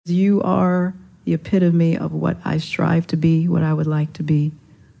You are the epitome of what I strive to be, what I would like to be,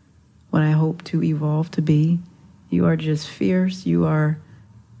 what I hope to evolve to be. You are just fierce. You are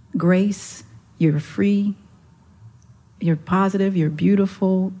grace. You're free. You're positive. You're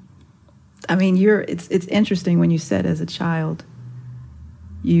beautiful. I mean, it's interesting when you said as a child,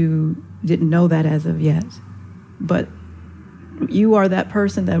 you didn't know that as of yet, but you are that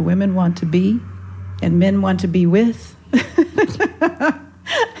person that women want to be and men want to be with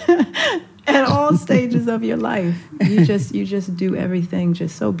at all stages of your life. You just do everything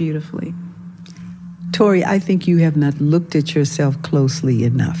just so beautifully. Tori, I think you have not looked at yourself closely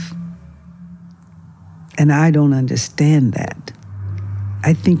enough. And I don't understand that.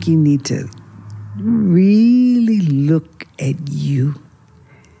 I think you need to really look at you.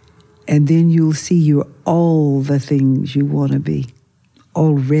 And then you'll see you're all the things you want to be.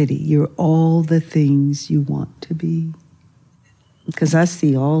 Already, you're all the things you want to be. Because I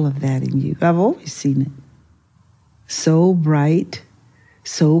see all of that in you. I've always seen it. So bright,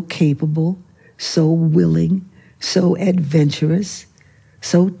 so capable, so willing, so adventurous,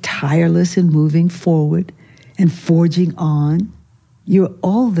 so tireless in moving forward and forging on. You're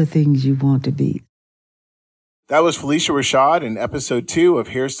all the things you want to be. That was Phylicia Rashad in episode 2 of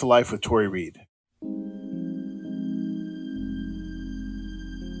Here's to Life with Tori Reed.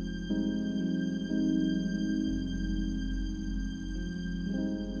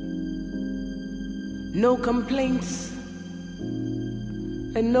 No complaints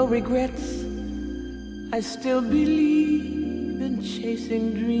and no regrets. I still believe in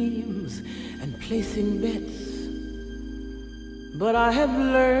chasing dreams and placing bets. But I have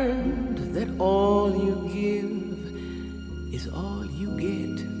learned that all you give is all you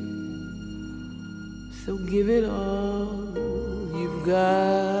get. So give it all you've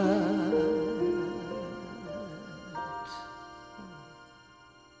got.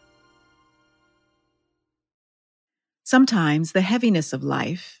 Sometimes the heaviness of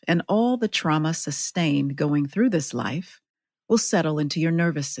life and all the trauma sustained going through this life will settle into your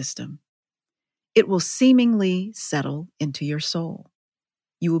nervous system. It will seemingly settle into your soul.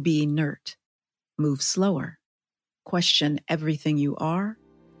 You will be inert, move slower, question everything you are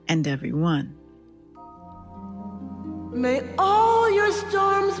and everyone. May all your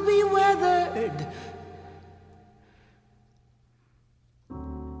storms be weathered,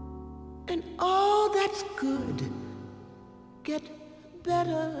 and all that's good get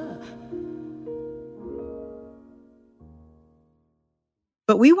better.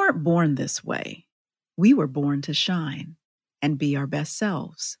 But we weren't born this way. We were born to shine and be our best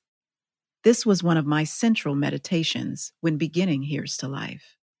selves. This was one of my central meditations when beginning Here's to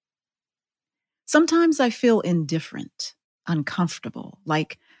Life. Sometimes I feel indifferent, uncomfortable,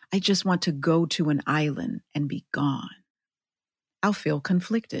 like I just want to go to an island and be gone. I'll feel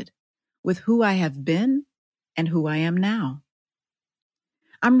conflicted with who I have been and who I am now.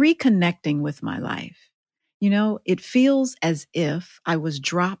 I'm reconnecting with my life. You know, it feels as if I was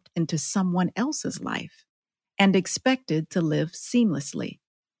dropped into someone else's life and expected to live seamlessly.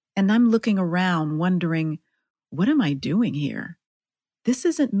 And I'm looking around wondering, what am I doing here? This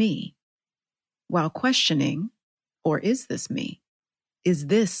isn't me. While questioning, or is this me? Is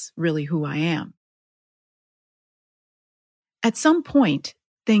this really who I am? At some point,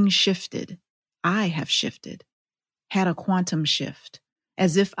 things shifted. I have shifted, had a quantum shift,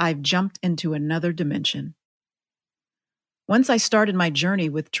 as if I've jumped into another dimension. Once I started my journey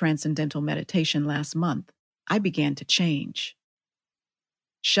with transcendental meditation last month, I began to change.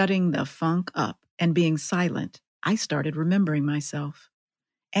 Shutting the funk up and being silent, I started remembering myself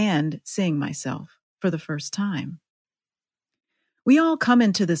and seeing myself for the first time. We all come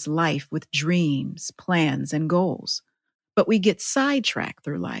into this life with dreams, plans, and goals, but we get sidetracked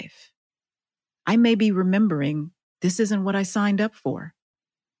through life. I may be remembering this isn't what I signed up for.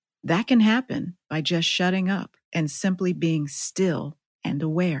 That can happen by just shutting up and simply being still and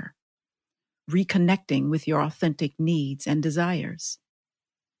aware, reconnecting with your authentic needs and desires.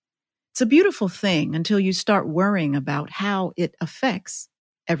 It's a beautiful thing until you start worrying about how it affects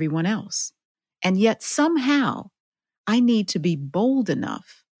everyone else. And yet somehow I need to be bold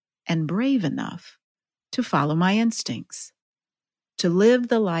enough and brave enough to follow my instincts, to live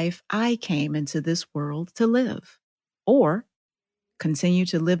the life I came into this world to live, or continue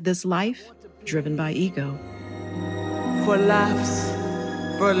to live this life driven by ego. For laughs,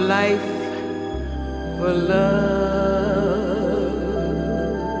 for life, for love.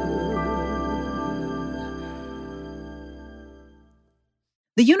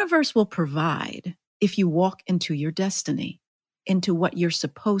 The universe will provide if you walk into your destiny, into what you're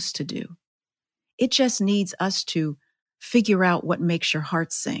supposed to do. It just needs us to Figure out what makes your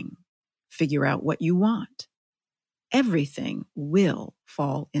heart sing. Figure out what you want. Everything will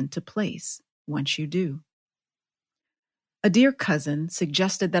fall into place once you do. A dear cousin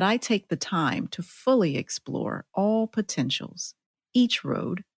suggested that I take the time to fully explore all potentials, each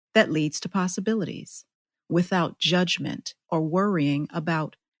road that leads to possibilities, without judgment or worrying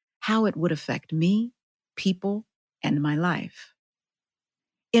about how it would affect me, people, and my life.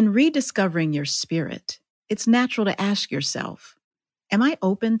 In rediscovering your spirit, it's natural to ask yourself, am I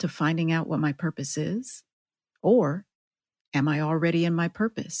open to finding out what my purpose is? Or am I already in my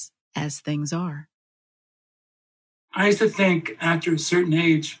purpose as things are? I used to think after a certain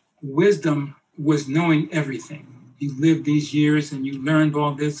age, wisdom was knowing everything. You lived these years and you learned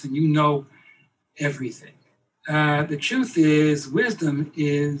all this and you know everything. The truth is, wisdom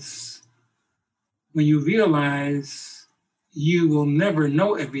is when you realize you will never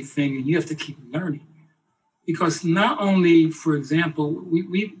know everything and you have to keep learning. Because not only, for example,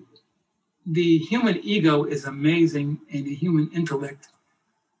 the human ego is amazing and the human intellect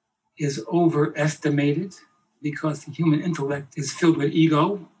is overestimated because the human intellect is filled with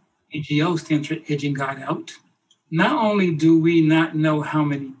ego. EGO stands for edging God out. Not only do we not know how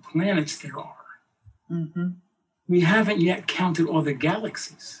many planets there are, we haven't yet counted all the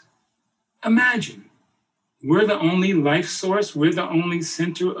galaxies. Imagine, we're the only life source, we're the only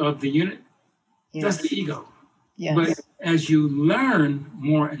center of the unit. Yes. That's the ego. Yes. But as you learn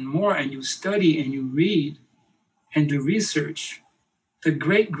more and more and you study and you read and do research, the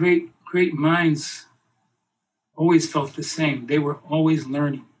great, great, great minds always felt the same. They were always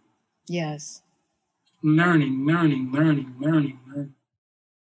learning. Yes. Learning.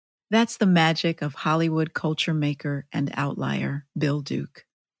 That's the magic of Hollywood culture maker and outlier Bill Duke.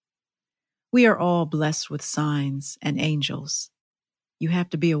 We are all blessed with signs and angels. You have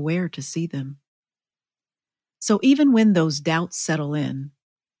to be aware to see them. So even when those doubts settle in,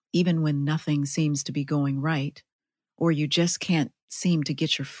 even when nothing seems to be going right, or you just can't seem to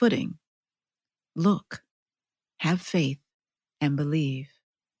get your footing, look, have faith, and believe.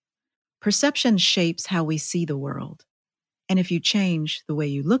 Perception shapes how we see the world. And if you change the way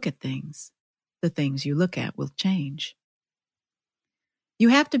you look at things, the things you look at will change. You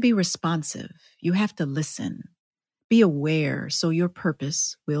have to be responsive. You have to listen. Be aware so your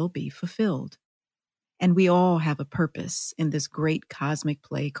purpose will be fulfilled. And we all have a purpose in this great cosmic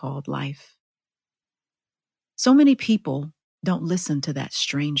play called life. So many people don't listen to that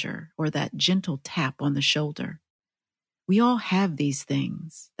stranger or that gentle tap on the shoulder. We all have these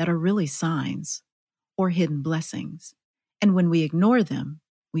things that are really signs or hidden blessings. And when we ignore them,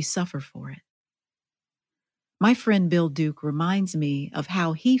 we suffer for it. My friend Bill Duke reminds me of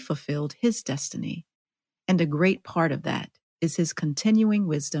how he fulfilled his destiny. And a great part of that is his continuing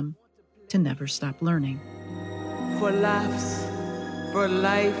wisdom to never stop learning. For laughs, for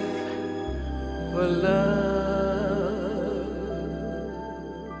life, for love.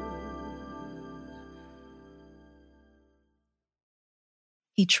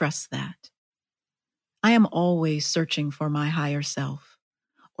 He trusts that. I am always searching for my higher self,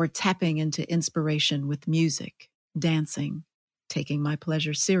 or tapping into inspiration with music, dancing, taking my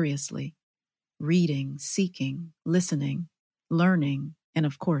pleasure seriously, reading, seeking, listening, learning, and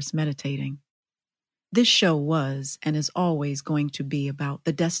of course, meditating. This show was and is always going to be about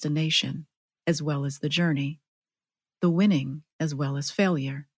the destination as well as the journey, the winning as well as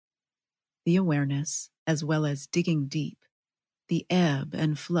failure, the awareness as well as digging deep, the ebb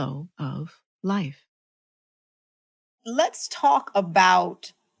and flow of life. Let's talk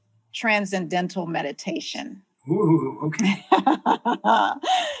about transcendental meditation. Ooh, okay.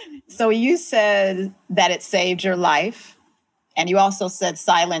 So you said that it saved your life, and you also said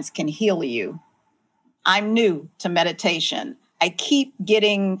silence can heal you. I'm new to meditation. I keep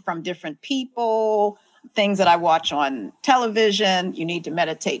getting from different people, things that I watch on television. You need to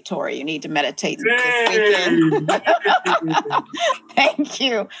meditate, Tori. You need to meditate this weekend. Thank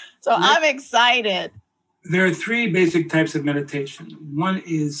you. So I'm excited. There are three basic types of meditation. One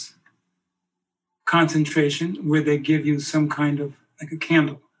is concentration, where they give you some kind of, like a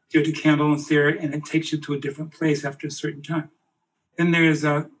candle. You have the candle and stare, and it takes you to a different place after a certain time. Then there's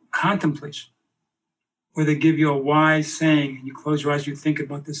contemplation, where they give you a wise saying, and you close your eyes, you think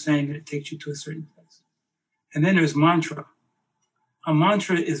about the saying, and it takes you to a certain place. And then there's mantra. A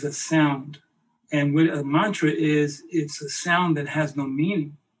mantra is a sound. And what a mantra is, it's a sound that has no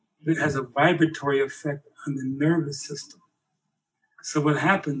meaning. It has a vibratory effect on the nervous system. So what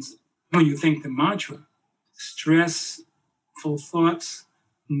happens when you think the mantra, stressful thoughts,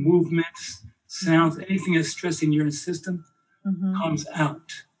 movements, sounds, anything that's stressing your system comes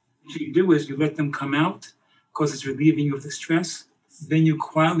out. What you do is you let them come out, because it's relieving you of the stress. Then you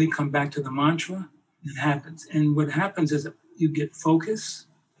quietly come back to the mantra. It happens. And what happens is you get focus.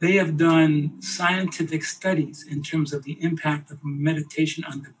 They have done scientific studies in terms of the impact of meditation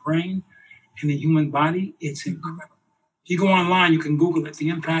on the brain and the human body. It's incredible. If you go online, you can Google it, the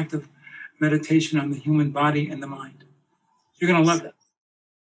impact of meditation on the human body and the mind. You're going to love it.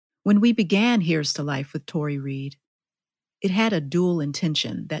 When we began Here's to Life with Tori Reed, it had a dual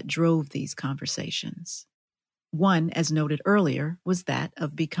intention that drove these conversations. One, as noted earlier, was that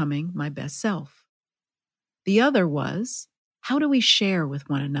of becoming my best self. The other was, how do we share with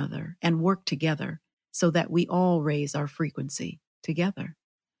one another and work together so that we all raise our frequency together?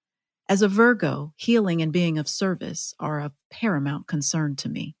 As a Virgo, healing and being of service are of paramount concern to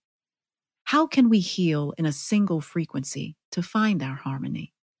me. How can we heal in a single frequency to find our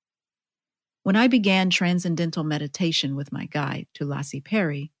harmony? When I began transcendental meditation with my guide, Tulasi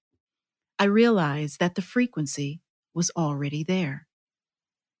Perry, I realized that the frequency was already there,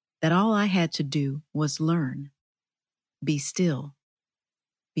 that all I had to do was learn, be still,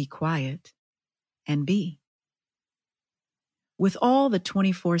 be quiet, and be. With all the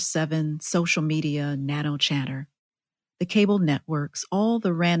 24/7 social media nano chatter, the cable networks, all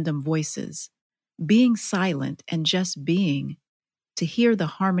the random voices, being silent and just being to hear the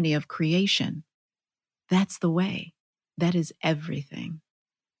harmony of creation, that's the way. That is everything.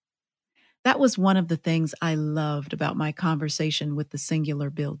 That was one of the things I loved about my conversation with the singular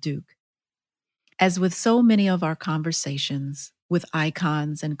Bill Duke. As with so many of our conversations with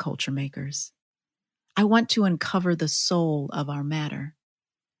icons and culture makers, I want to uncover the soul of our matter,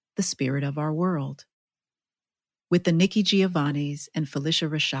 the spirit of our world. With the Nikki Giovannis and Felicia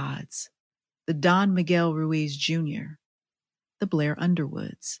Rashads, the Don Miguel Ruiz Jr., the Blair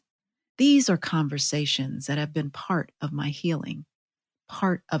Underwoods, these are conversations that have been part of my healing,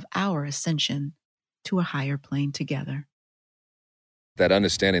 part of our ascension to a higher plane together. That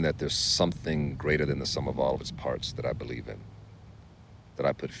understanding that there's something greater than the sum of all of its parts that I believe in, that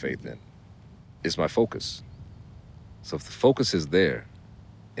I put faith in, is my focus. So if the focus is there,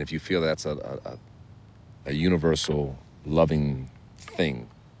 and if you feel that's a universal, loving thing,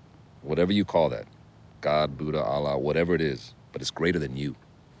 whatever you call that, God, Buddha, Allah, whatever it is, but it's greater than you.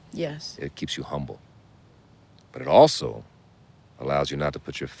 Yes. It keeps you humble. But it also allows you not to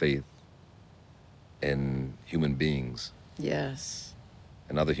put your faith in human beings. Yes.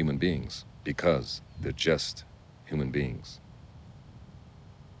 And other human beings, because they're just human beings.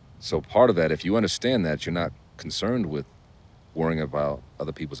 So part of that, if you understand that, you're not concerned with worrying about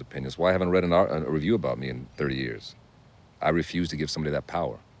other people's opinions. Why haven't I read a review about me in 30 years? I refuse to give somebody that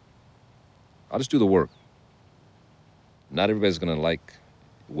power. I'll just do the work. Not everybody's gonna like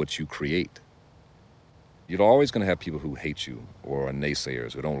what you create. You're always gonna have people who hate you or are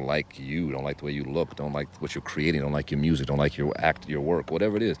naysayers, who don't like you, don't like the way you look, don't like what you're creating, don't like your music, don't like your act, your work,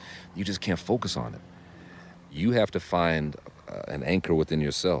 whatever it is. You just can't focus on it. You have to find an anchor within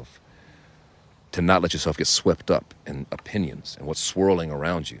yourself to not let yourself get swept up in opinions and what's swirling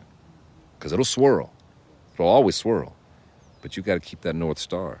around you. Because it'll swirl. It'll always swirl. But you got to keep that North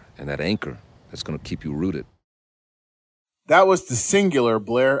Star and that anchor that's going to keep you rooted. That was the singular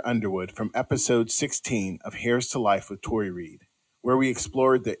Blair Underwood from episode 16 of Here's to Life with Tori Reed, where we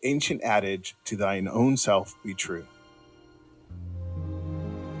explored the ancient adage, to thine own self be true.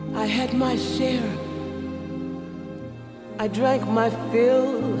 I had my share. I drank my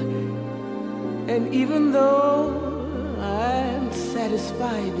fill. And even though I'm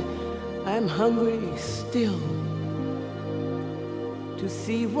satisfied, I'm hungry still to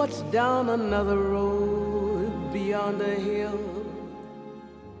see what's down another road beyond the hill.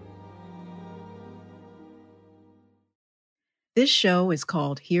 This show is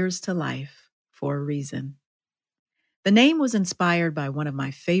called Here's to Life for a reason. The name was inspired by one of my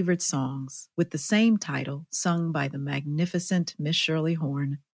favorite songs with the same title, sung by the magnificent Miss Shirley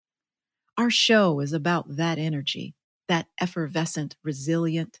Horn. Our show is about that energy, that effervescent,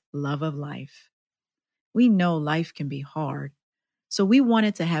 resilient love of life. We know life can be hard, so we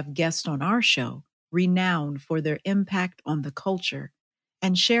wanted to have guests on our show renowned for their impact on the culture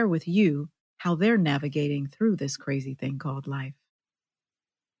and share with you how they're navigating through this crazy thing called life.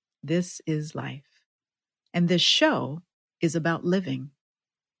 This is life, and this show is about living.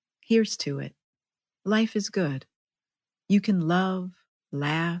 Here's to it. Life is good. You can love,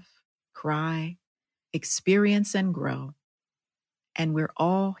 laugh, cry, experience, and grow. And we're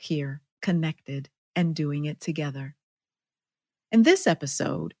all here, connected, and doing it together. And this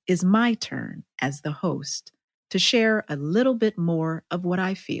episode is my turn as the host to share a little bit more of what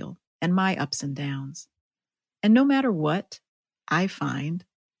I feel and my ups and downs. And no matter what, I find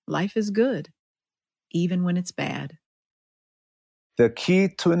life is good. even when it's bad. The key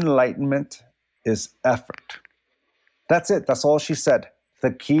to enlightenment is effort. That's it. That's all she said.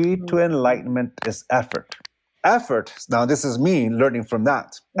 The key to enlightenment is effort. Effort, now this is me learning from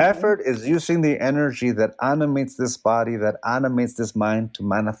that. Effort is using the energy that animates this body, that animates this mind to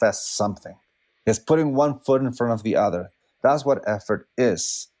manifest something. It's putting one foot in front of the other. That's what effort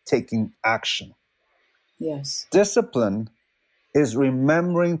is, taking action. Yes. Discipline is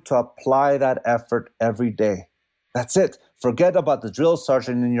remembering to apply that effort every day. That's it. Forget about the drill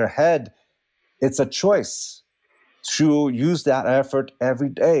sergeant in your head. It's a choice to use that effort every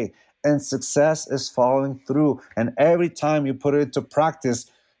day. And success is following through. And every time you put it into practice,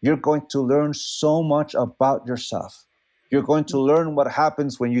 you're going to learn so much about yourself. You're going to learn what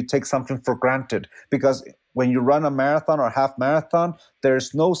happens when you take something for granted. Because when you run a marathon or half marathon,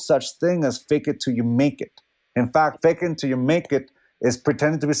 there's no such thing as fake it till you make it. In fact, fake it until you make it is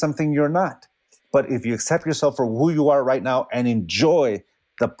pretending to be something you're not. But if you accept yourself for who you are right now and enjoy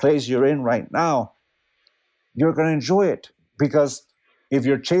the place you're in right now, you're going to enjoy it. Because if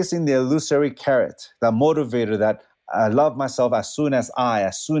you're chasing the illusory carrot, that motivator, that I love myself as soon as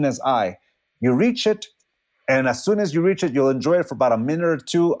I, you reach it. And as soon as you reach it, you'll enjoy it for about a minute or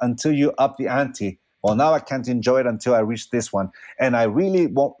two until you up the ante. Well, now I can't enjoy it until I reach this one. And I really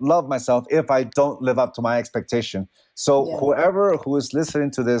won't love myself if I don't live up to my expectation. So whoever who is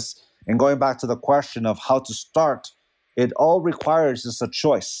listening to this and going back to the question of how to start, it all requires is a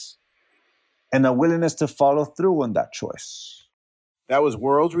choice and a willingness to follow through on that choice. That was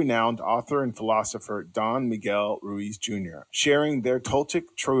world-renowned author and philosopher Don Miguel Ruiz Jr. sharing their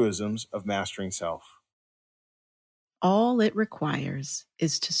Toltec truisms of mastering self. All it requires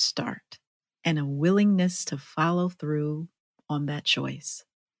is to start and a willingness to follow through on that choice.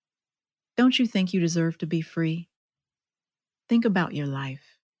 Don't you think you deserve to be free? Think about your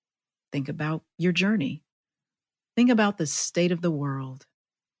life. Think about your journey. Think about the state of the world.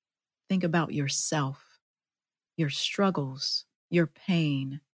 Think about yourself, your struggles, your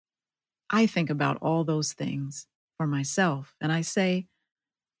pain. I think about all those things for myself, and I say,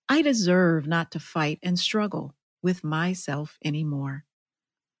 I deserve not to fight and struggle with myself anymore.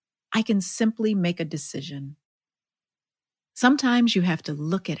 I can simply make a decision. Sometimes you have to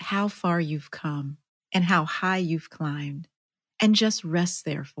look at how far you've come and how high you've climbed and just rest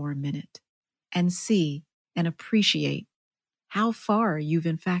there for a minute and see and appreciate how far you've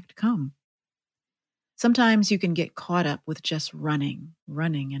in fact come. Sometimes you can get caught up with just running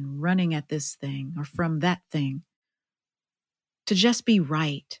at this thing or from that thing. To just be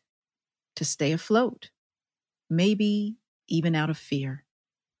right, to stay afloat, maybe even out of fear.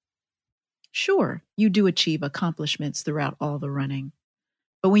 Sure, you do achieve accomplishments throughout all the running,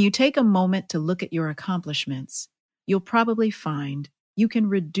 but when you take a moment to look at your accomplishments, you'll probably find you can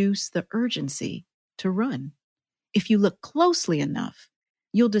reduce the urgency to run. If you look closely enough,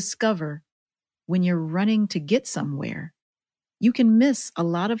 you'll discover when you're running to get somewhere, you can miss a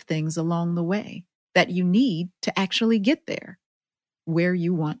lot of things along the way that you need to actually get there, where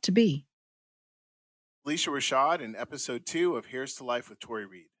you want to be. Alicia Rashad in episode 2 of Here's to Life with Tori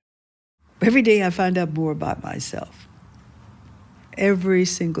Reed. Every day I find out more about myself. Every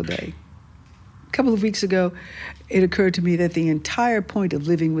single day. A couple of weeks ago, it occurred to me that the entire point of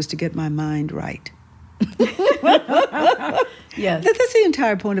living was to get my mind right. Yes. That's the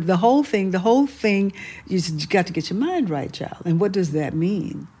entire point of the whole thing. The whole thing is you got to get your mind right, child. And what does that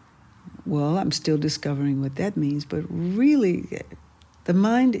mean? Well, I'm still discovering what that means, but really, the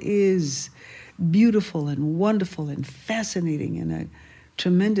mind is beautiful and wonderful and fascinating and a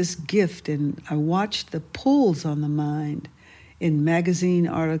tremendous gift. And I watched the pulls on the mind in magazine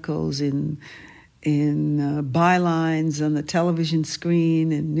articles, in bylines on the television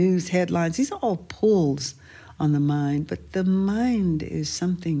screen, and news headlines. These are all pulls on the mind, but the mind is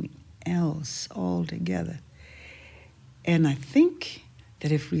something else altogether. And I think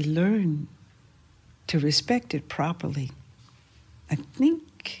that if we learn to respect it properly, I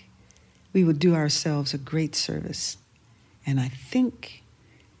think we would do ourselves a great service. And I think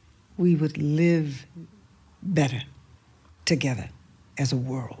we would live better together as a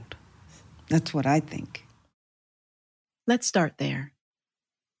world. That's what I think. Let's start there.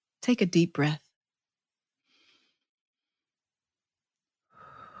 Take a deep breath.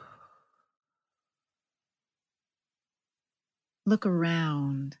 Look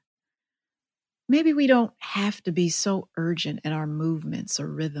around. Maybe we don't have to be so urgent in our movements or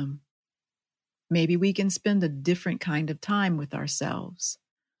rhythm. Maybe we can spend a different kind of time with ourselves.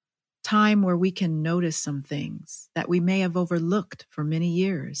 Time where we can notice some things that we may have overlooked for many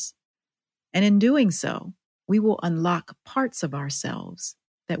years. And in doing so, we will unlock parts of ourselves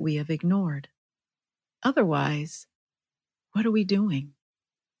that we have ignored. Otherwise, what are we doing?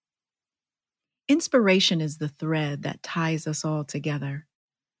 Inspiration is the thread that ties us all together.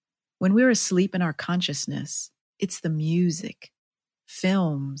 When we're asleep in our consciousness, it's the music,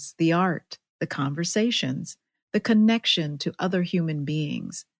 films, the art, the conversations, the connection to other human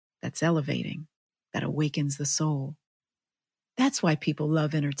beings that's elevating, that awakens the soul. That's why people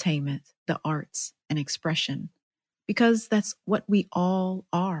love entertainment, the arts, and expression, because that's what we all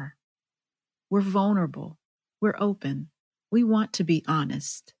are. We're vulnerable. We're open. We want to be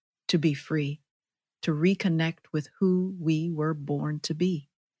honest, to be free, to reconnect with who we were born to be.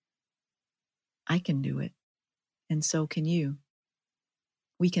 I can do it, and so can you.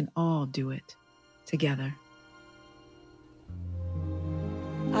 We can all do it together.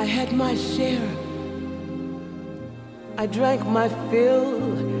 I had my share. I drank my fill.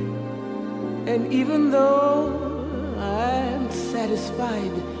 And even though I'm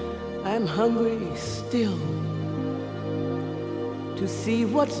satisfied, I'm hungry still to see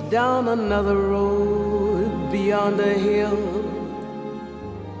what's down another road beyond the hill,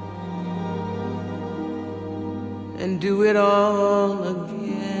 and do it all again.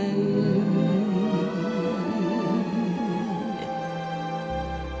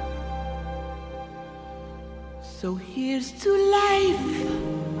 So here's to life.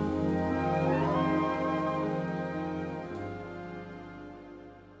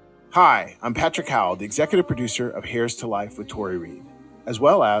 Hi, I'm Patrick Howell, the executive producer of Here's to Life with Tori Reed, as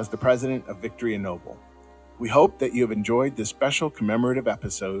well as the president of Victory and Noble. We hope that you have enjoyed this special commemorative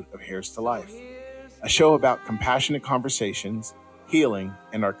episode of Here's to Life, a show about compassionate conversations, healing,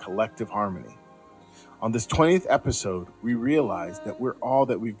 and our collective harmony. On this 20th episode, we realized that we're all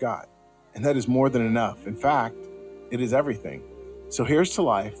that we've got, and that is more than enough. In fact, it is everything. So here's to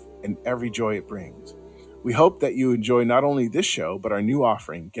life and every joy it brings. We hope that you enjoy not only this show, but our new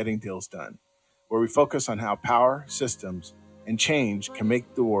offering, Getting Deals Done, where we focus on how power, systems, and change can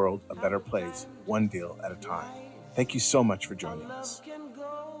make the world a better place, one deal at a time. Thank you so much for joining us.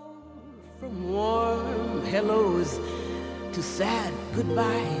 From warm hellos to sad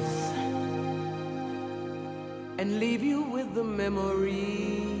goodbyes, and leave you with the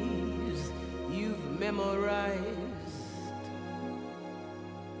memories you've memorized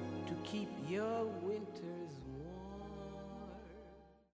to keep your winter